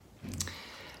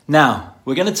Now,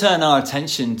 we're going to turn our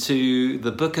attention to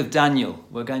the book of Daniel.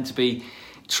 We're going to be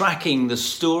tracking the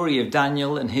story of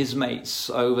Daniel and his mates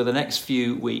over the next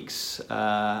few weeks.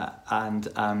 And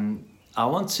I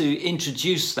want to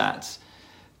introduce that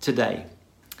today.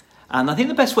 And I think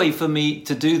the best way for me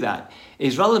to do that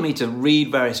is rather than me to read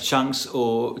various chunks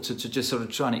or to just sort of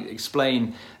try and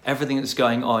explain everything that's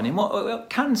going on in what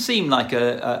can seem like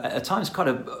at times quite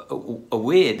a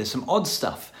weird, there's some odd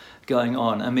stuff going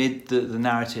on amid the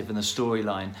narrative and the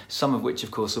storyline, some of which,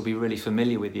 of course, will be really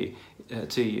familiar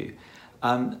to you.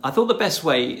 I thought the best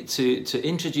way to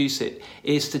introduce it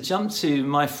is to jump to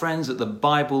my friends at the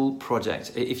Bible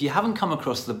Project. If you haven't come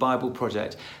across the Bible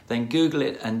Project, then Google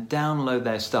it and download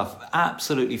their stuff.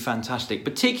 Absolutely fantastic,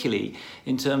 particularly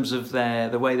in terms of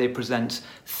the way they present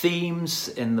themes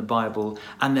in the Bible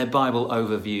and their Bible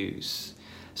overviews.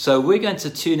 So we're going to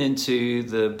tune into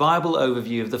the Bible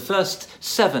overview of the first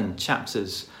 7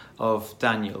 chapters of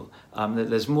Daniel.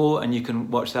 There's more, and you can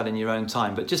watch that in your own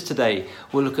time. But just today,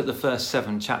 we'll look at the first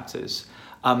 7 chapters.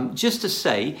 Just to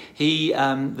say,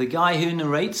 the guy who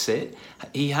narrates it,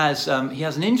 he has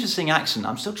an interesting accent.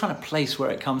 I'm still trying to place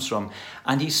where it comes from,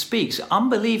 and he speaks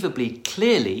unbelievably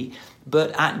clearly,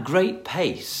 but at great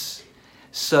pace.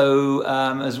 So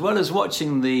as well as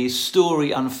watching the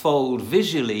story unfold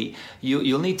visually,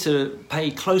 you'll need to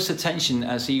pay close attention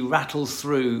as he rattles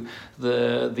through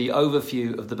the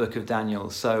overview of the book of Daniel.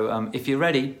 So if you're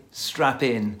ready, strap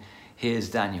in. Here's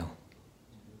Daniel.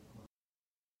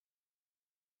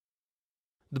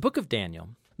 The book of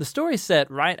Daniel. The story is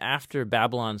set right after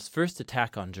Babylon's first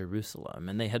attack on Jerusalem,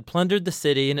 and they had plundered the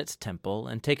city and its temple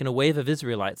and taken a wave of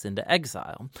Israelites into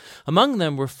exile. Among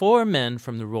them were 4 men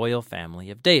from the royal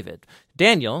family of David: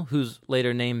 Daniel, who's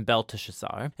later named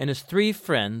Belteshazzar, and his 3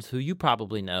 friends who you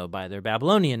probably know by their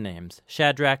Babylonian names,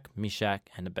 Shadrach, Meshach,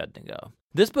 and Abednego.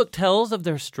 This book tells of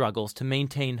their struggles to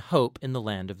maintain hope in the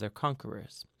land of their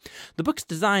conquerors. The book's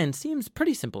design seems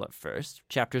pretty simple at first.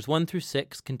 Chapters 1 through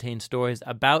 6 contain stories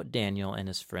about Daniel and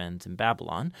his friends in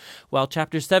Babylon, while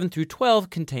chapters 7 through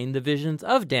 12 contain the visions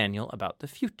of Daniel about the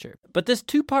future. But this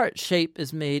 2-part shape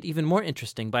is made even more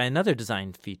interesting by another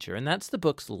design feature, and that's the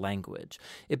book's language.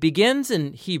 It begins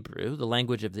in Hebrew, the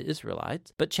language of the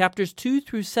Israelites, but chapters 2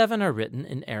 through 7 are written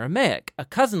in Aramaic, a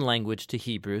cousin language to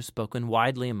Hebrew spoken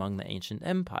widely among the ancient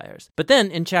empires. But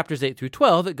then in chapters 8 through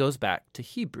 12, it goes back to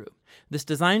Hebrew. This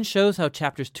design shows how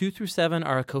chapters 2 through 7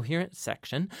 are a coherent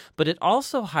section, but it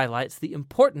also highlights the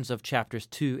importance of chapters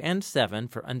 2 and 7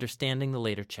 for understanding the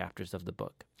later chapters of the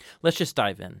book. Let's just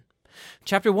dive in.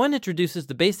 Chapter 1 introduces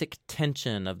the basic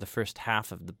tension of the first half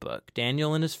of the book.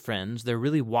 Daniel and his friends, they're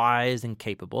really wise and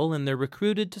capable, and they're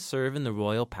recruited to serve in the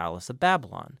royal palace of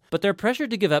Babylon. But they're pressured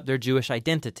to give up their Jewish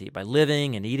identity by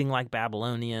living and eating like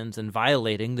Babylonians and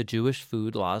violating the Jewish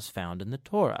food laws found in the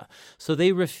Torah. So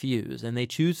they refuse, and they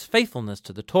choose faithfulness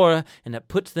to the Torah, and it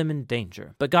puts them in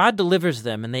danger. But God delivers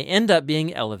them, and they end up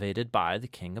being elevated by the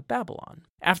king of Babylon.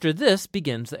 After this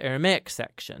begins the Aramaic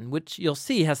section, which you'll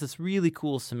see has this really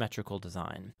cool symmetrical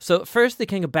design. So first, the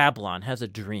king of Babylon has a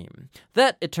dream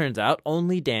that, it turns out,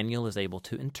 only Daniel is able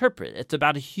to interpret. It's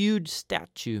about a huge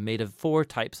statue made of 4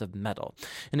 types of metal,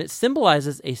 and it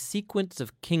symbolizes a sequence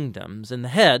of kingdoms, and the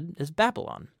head is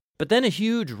Babylon. But then a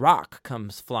huge rock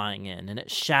comes flying in, and it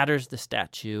shatters the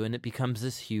statue, and it becomes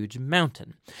this huge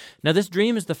mountain. Now, this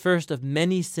dream is the first of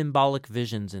many symbolic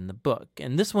visions in the book,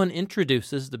 and this one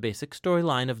introduces the basic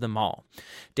storyline of them all.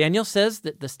 Daniel says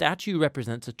that the statue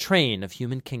represents a train of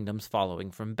human kingdoms following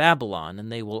from Babylon,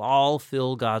 and they will all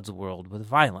fill God's world with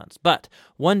violence. But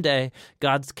one day,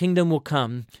 God's kingdom will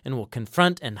come and will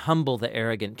confront and humble the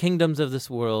arrogant kingdoms of this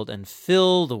world and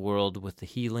fill the world with the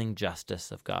healing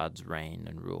justice of God's reign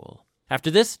and rule. After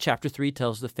this, chapter 3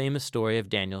 tells the famous story of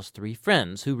Daniel's 3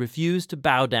 friends who refuse to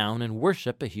bow down and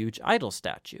worship a huge idol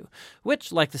statue,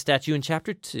 which, like the statue in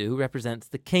chapter 2, represents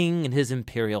the king and his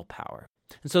imperial power.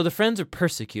 And so the friends are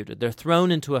persecuted. They're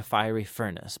thrown into a fiery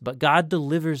furnace, but God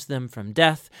delivers them from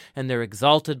death, and they're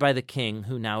exalted by the king,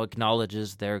 who now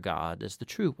acknowledges their God as the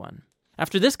true one.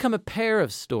 After this come a pair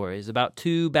of stories about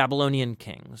 2 Babylonian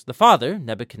kings, the father,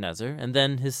 Nebuchadnezzar, and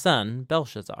then his son,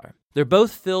 Belshazzar. They're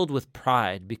both filled with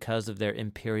pride because of their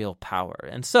imperial power.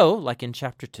 And so, like in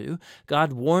chapter 2,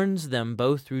 God warns them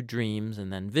both through dreams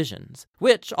and then visions,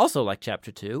 which, also like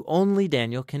chapter 2, only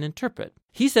Daniel can interpret.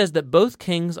 He says that both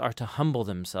kings are to humble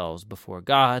themselves before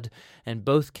God, and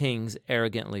both kings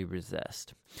arrogantly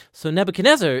resist. So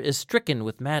Nebuchadnezzar is stricken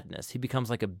with madness. He becomes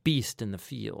like a beast in the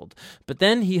field. But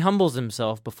then he humbles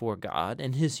himself before God,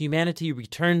 and his humanity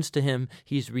returns to him.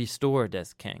 He's restored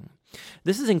as king.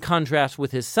 This is in contrast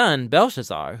with his son,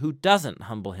 Belshazzar, who doesn't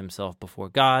humble himself before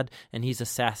God, and he's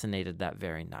assassinated that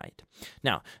very night.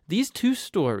 Now, these two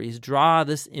stories draw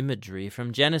this imagery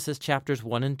from Genesis chapters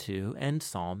 1 and 2 and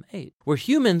Psalm 8, where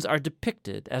humans are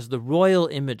depicted as the royal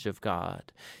image of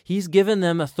God. He's given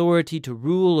them authority to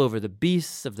rule over the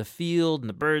beasts of the field and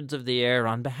the birds of the air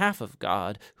on behalf of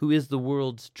God, who is the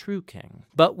world's true king.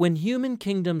 But when human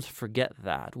kingdoms forget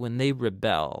that, when they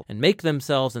rebel and make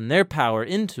themselves and their power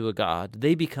into a god,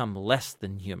 they become less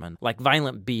than human, like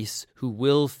violent beasts who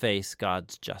will face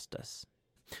God's justice.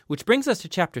 Which brings us to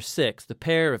chapter 6, the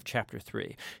pair of chapter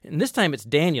 3. And this time it's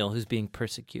Daniel who's being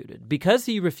persecuted because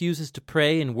he refuses to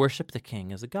pray and worship the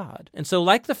king as a god. And so,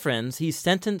 like the friends, he's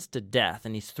sentenced to death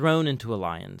and he's thrown into a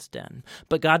lion's den.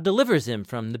 But God delivers him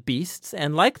from the beasts,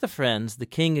 and like the friends, the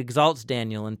king exalts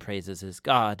Daniel and praises his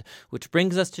God, which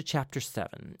brings us to chapter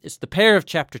 7. It's the pair of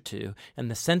chapter 2 and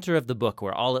the center of the book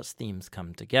where all its themes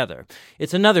come together.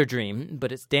 It's another dream,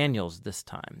 but it's Daniel's this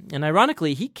time. And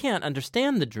ironically, he can't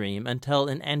understand the dream until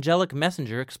an angelic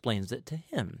messenger explains it to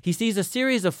him. He sees a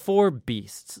series of 4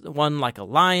 beasts, one like a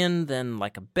lion, then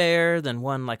like a bear, then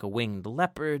one like a winged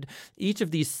leopard, each of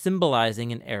these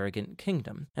symbolizing an arrogant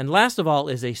kingdom. And last of all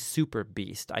is a super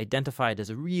beast, identified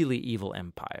as a really evil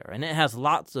empire, and it has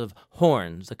lots of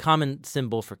horns, a common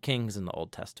symbol for kings in the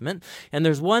Old Testament, and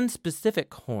there's one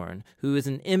specific horn who is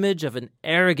an image of an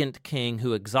arrogant king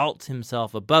who exalts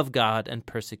himself above God and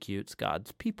persecutes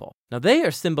God's people. Now they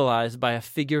are symbolized by a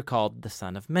figure called the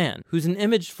Son of Man, who's an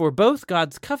image for both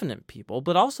God's covenant people,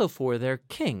 but also for their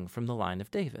king from the line of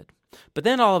David. But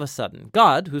then all of a sudden,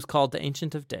 God, who's called the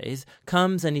Ancient of Days,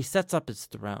 comes and he sets up his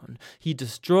throne. He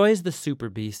destroys the super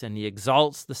beast and he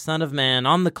exalts the Son of Man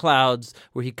on the clouds,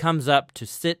 where he comes up to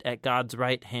sit at God's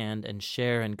right hand and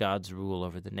share in God's rule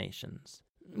over the nations.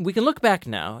 We can look back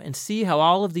now and see how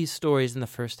all of these stories in the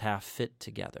first half fit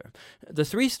together. The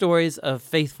 3 stories of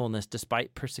faithfulness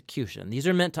despite persecution, these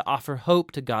are meant to offer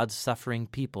hope to God's suffering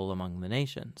people among the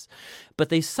nations. But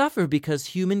they suffer because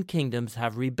human kingdoms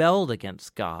have rebelled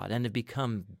against God and have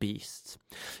become beasts.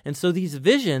 And so these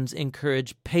visions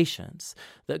encourage patience,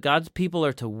 that God's people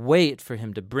are to wait for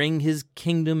him to bring his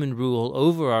kingdom and rule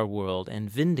over our world and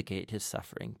vindicate his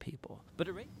suffering people. But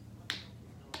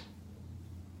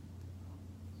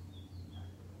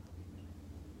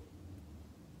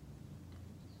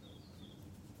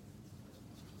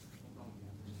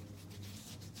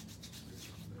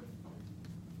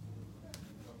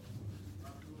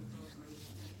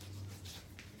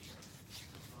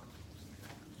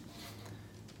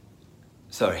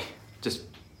Sorry, just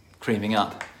creaming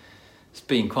up. It's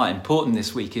been quite important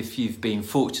this week if you've been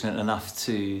fortunate enough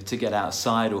to get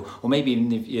outside, or maybe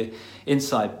even if you're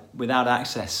inside without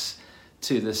access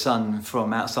to the sun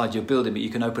from outside your building, but you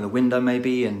can open a window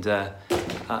maybe and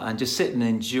just sit and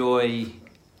enjoy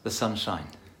the sunshine.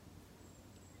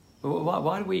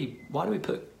 Why do we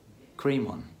put cream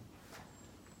on?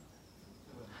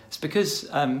 It's because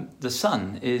the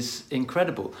sun is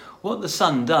incredible. What the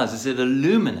sun does is it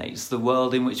illuminates the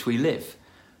world in which we live.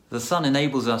 The sun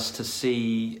enables us to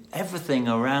see everything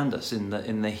around us in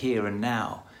the here and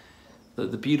now.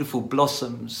 The beautiful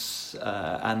blossoms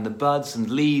and the buds and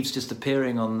leaves just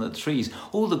appearing on the trees.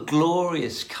 All the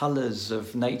glorious colours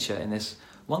of nature in this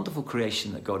wonderful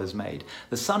creation that God has made.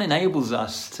 The sun enables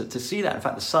us to see that. In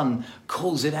fact, the sun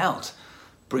calls it out,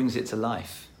 brings it to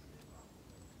life.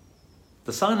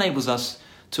 The sun enables us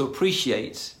to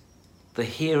appreciate the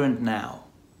here and now,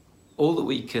 all that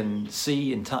we can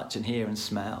see and touch and hear and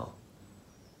smell.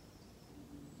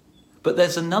 But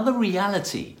there's another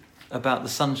reality about the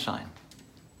sunshine.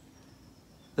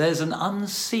 There's an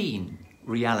unseen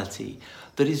reality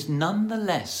that is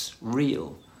nonetheless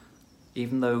real,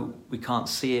 even though we can't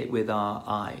see it with our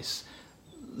eyes.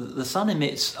 The sun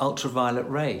emits ultraviolet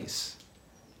rays.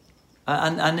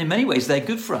 And in many ways, they're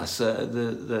good for us.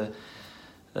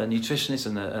 The nutritionists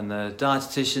and the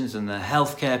dietitians and the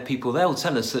healthcare people, they'll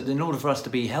tell us that in order for us to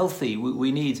be healthy, we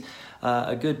need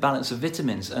a good balance of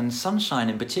vitamins, and sunshine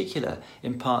in particular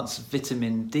imparts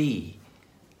vitamin D.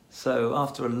 So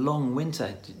after a long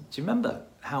winter, do you remember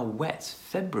how wet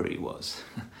February was?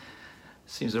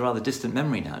 Seems a rather distant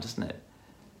memory now, doesn't it?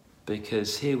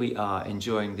 Because here we are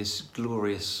enjoying this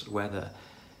glorious weather.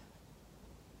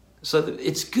 So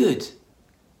it's good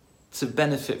to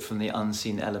benefit from the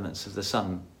unseen elements of the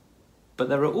sun. But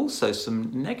there are also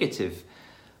some negative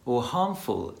or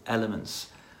harmful elements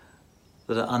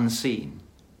that are unseen,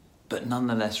 but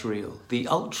nonetheless real. The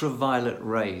ultraviolet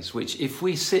rays, which if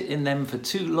we sit in them for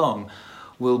too long,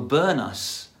 will burn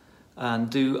us and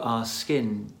do our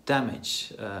skin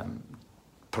damage.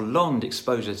 prolonged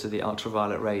exposure to the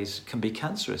ultraviolet rays can be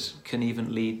cancerous, can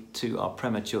even lead to our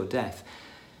premature death.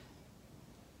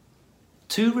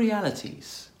 Two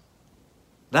realities.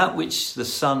 That which the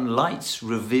sun lights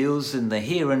reveals in the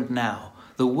here and now,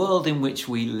 the world in which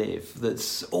we live,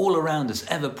 that's all around us,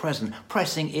 ever present,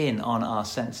 pressing in on our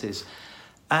senses,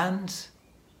 and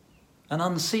an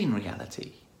unseen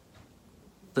reality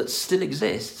that still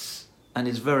exists and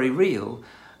is very real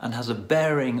and has a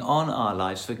bearing on our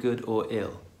lives for good or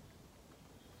ill.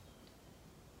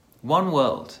 One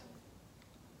world,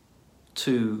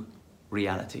 two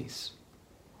realities.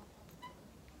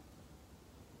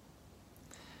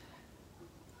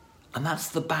 And that's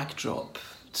the backdrop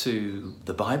to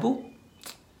the Bible,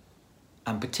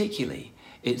 and particularly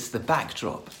it's the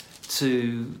backdrop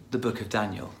to the book of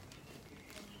Daniel.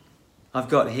 I've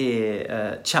got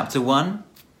here chapter 1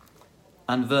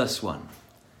 and verse 1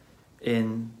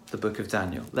 in the book of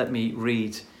Daniel. Let me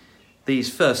read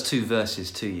these first two verses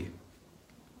to you.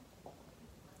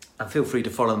 And feel free to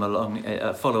follow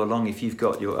along if you've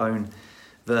got your own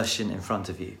version in front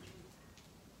of you.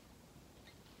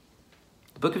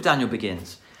 The book of Daniel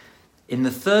begins, "In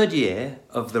the 3rd year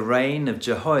of the reign of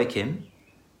Jehoiakim,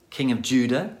 king of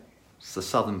Judah," it's the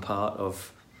southern part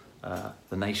of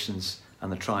the nations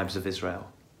and the tribes of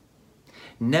Israel,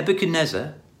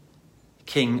 "Nebuchadnezzar,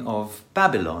 king of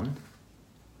Babylon,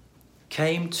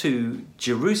 came to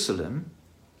Jerusalem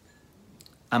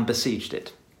and besieged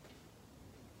it.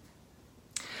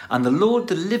 And the Lord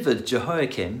delivered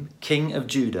Jehoiakim, king of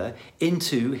Judah,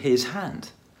 into his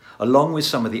hand, along with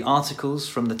some of the articles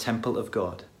from the temple of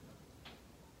God.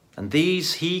 And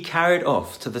these he carried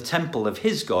off to the temple of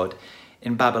his God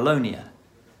in Babylonia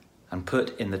and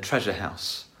put in the treasure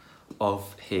house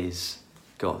of his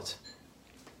God."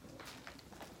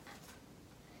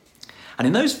 And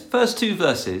in those first two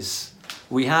verses,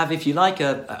 we have, if you like,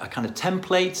 a kind of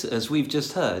template, as we've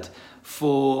just heard,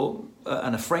 for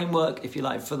and a framework, if you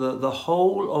like, for the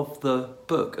whole of the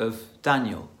book of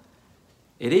Daniel.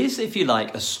 It is, if you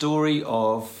like, a story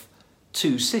of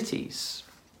two cities.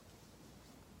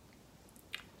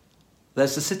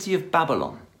 There's the city of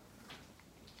Babylon,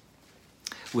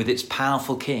 with its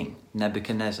powerful king,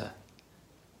 Nebuchadnezzar.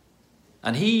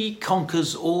 And he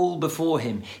conquers all before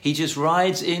him. He just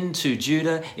rides into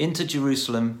Judah, into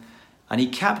Jerusalem, and he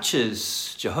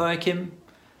captures Jehoiakim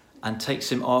and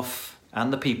takes him off,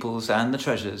 and the peoples and the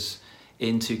treasures,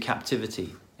 into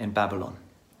captivity in Babylon.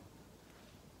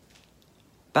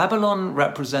 Babylon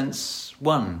represents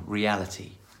one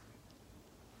reality.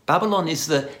 Babylon is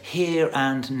the here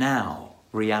and now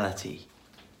reality.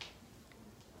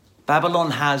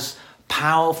 Babylon has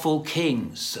powerful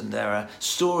kings, and there are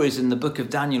stories in the book of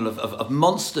Daniel of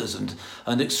monsters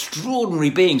and extraordinary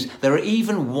beings. There are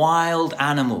even wild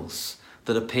animals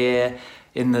that appear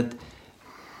in the...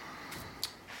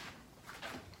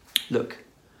 Look,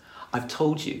 I've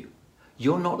told you,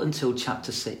 you're not until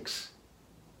chapter 6.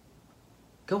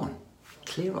 Go on,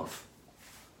 clear off.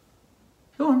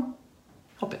 Go on,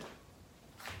 hop it.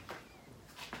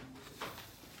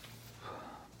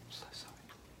 So sorry.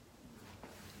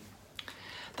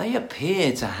 They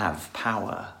appear to have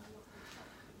power,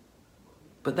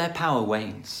 but their power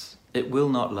wanes. It will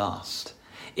not last.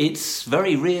 It's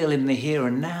very real in the here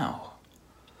and now.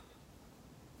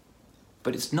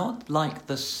 But it's not like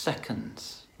the second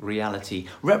reality,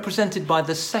 represented by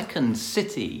the second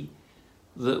city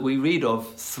that we read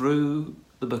of through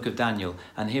the book of Daniel.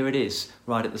 And here it is,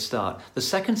 right at the start. The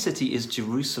second city is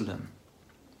Jerusalem.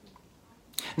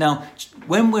 Now,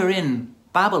 when we're in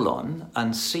Babylon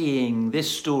and seeing this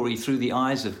story through the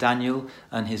eyes of Daniel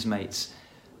and his mates,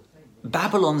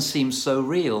 Babylon seems so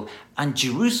real and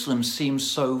Jerusalem seems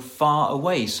so far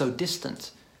away, so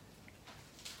distant.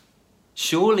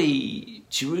 Surely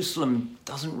Jerusalem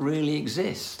doesn't really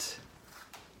exist.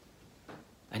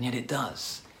 And yet it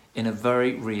does, in a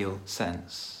very real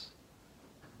sense.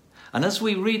 And as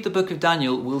we read the book of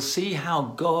Daniel, we'll see how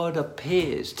God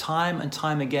appears time and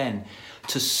time again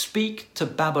to speak to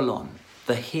Babylon,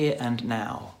 the here and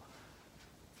now,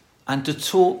 and to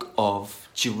talk of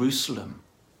Jerusalem,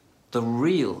 the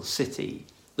real city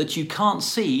that you can't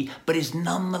see, but is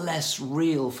nonetheless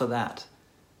real for that.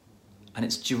 And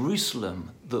it's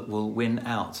Jerusalem that will win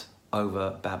out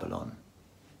over Babylon.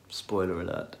 Spoiler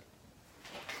alert.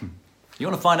 You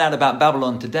want to find out about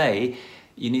Babylon today,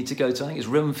 you need to go to, I think it's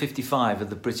room 55 of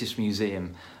the British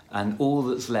Museum, and all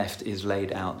that's left is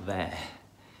laid out there.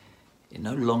 It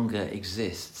no longer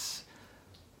exists.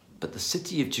 But the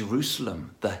city of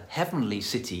Jerusalem, the heavenly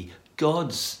city,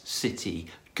 God's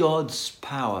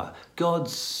power,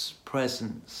 God's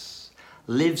presence,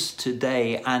 lives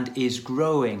today and is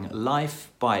growing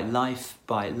life by life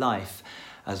by life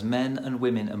as men and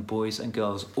women and boys and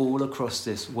girls all across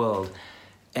this world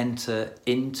enter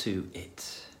into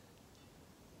it.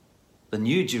 The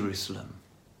New Jerusalem,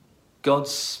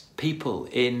 God's people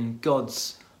in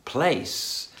God's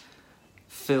place,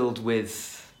 filled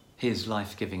with his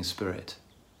life-giving Spirit.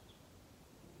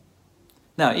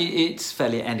 Now, it's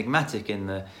fairly enigmatic in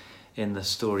the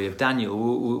story of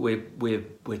Daniel.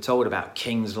 We're told about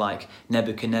kings like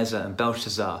Nebuchadnezzar and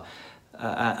Belshazzar.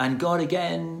 And God,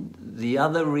 again, the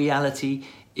other reality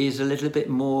is a little bit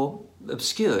more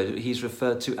obscured. He's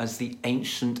referred to as the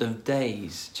Ancient of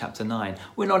Days, chapter 9.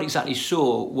 We're not exactly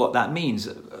sure what that means,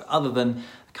 other than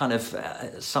kind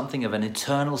of something of an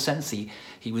eternal sense.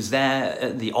 He was there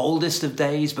at the oldest of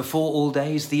days, before all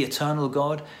days, the eternal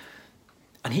God.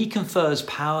 And he confers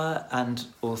power and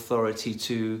authority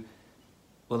to,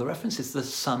 well, the reference is the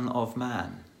Son of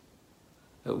Man.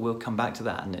 We'll come back to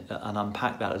that and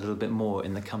unpack that a little bit more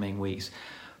in the coming weeks.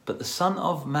 But the Son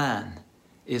of Man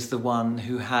is the one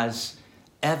who has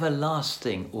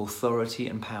everlasting authority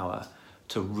and power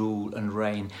to rule and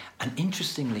reign. And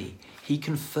interestingly, he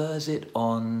confers it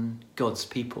on God's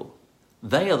people.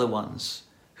 They are the ones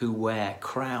who wear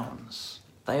crowns.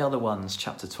 They are the ones,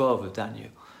 chapter 12 of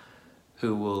Daniel,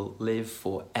 who will live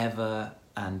forever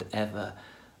and ever.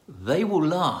 They will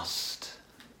last,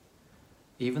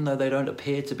 even though they don't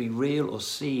appear to be real or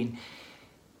seen.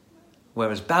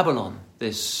 Whereas Babylon,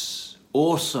 this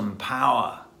awesome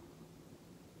power,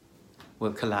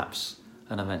 will collapse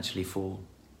and eventually fall.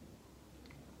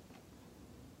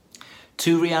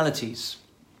 Two realities,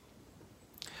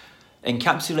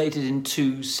 encapsulated in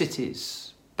two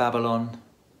cities: Babylon,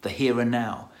 the here and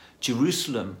now;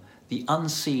 Jerusalem, the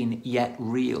unseen yet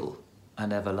real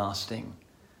and everlasting,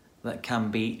 that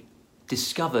can be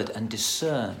discovered and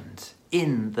discerned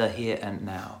in the here and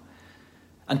now.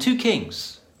 And two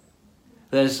kings.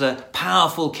 There's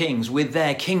powerful kings with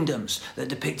their kingdoms that are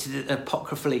depicted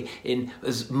apocryphally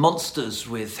as monsters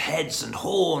with heads and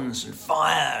horns and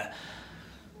fire.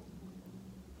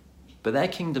 But their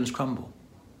kingdoms crumble.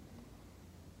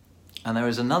 And there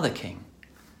is another king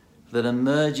that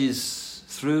emerges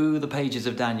through the pages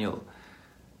of Daniel,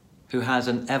 who has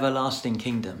an everlasting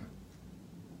kingdom,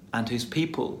 and whose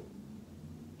people,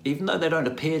 even though they don't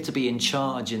appear to be in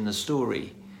charge in the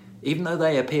story, even though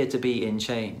they appear to be in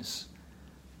chains,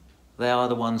 they are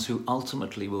the ones who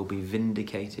ultimately will be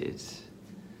vindicated,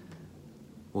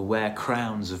 will wear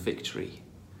crowns of victory,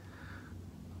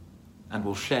 and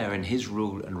will share in his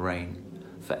rule and reign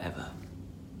forever.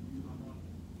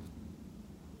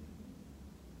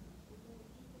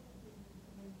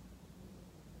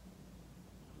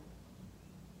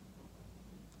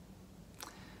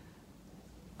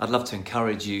 I'd love to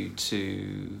encourage you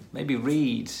to maybe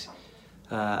read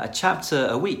a chapter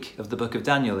a week of the book of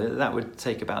Daniel. That would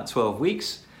take about 12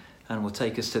 weeks and will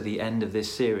take us to the end of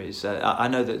this series. I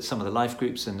know that some of the life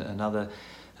groups and other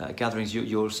gatherings,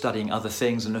 you're studying other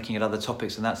things and looking at other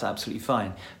topics, and that's absolutely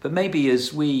fine. But maybe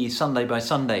as we, Sunday by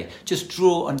Sunday, just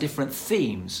draw on different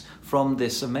themes from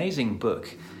this amazing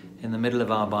book in the middle of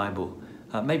our Bible,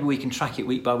 maybe we can track it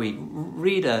week by week,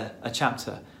 read a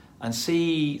chapter and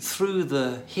see through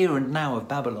the here and now of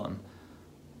Babylon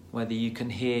whether you can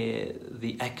hear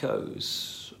the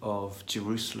echoes of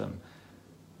Jerusalem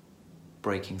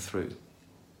breaking through.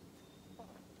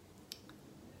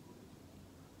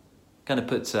 I'm going to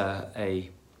put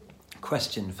a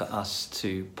question for us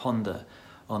to ponder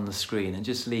on the screen and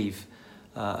just leave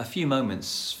a few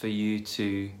moments for you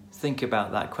to think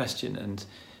about that question and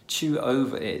chew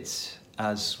over it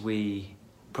as we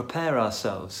prepare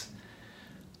ourselves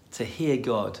to hear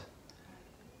God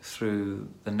through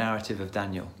the narrative of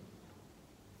Daniel.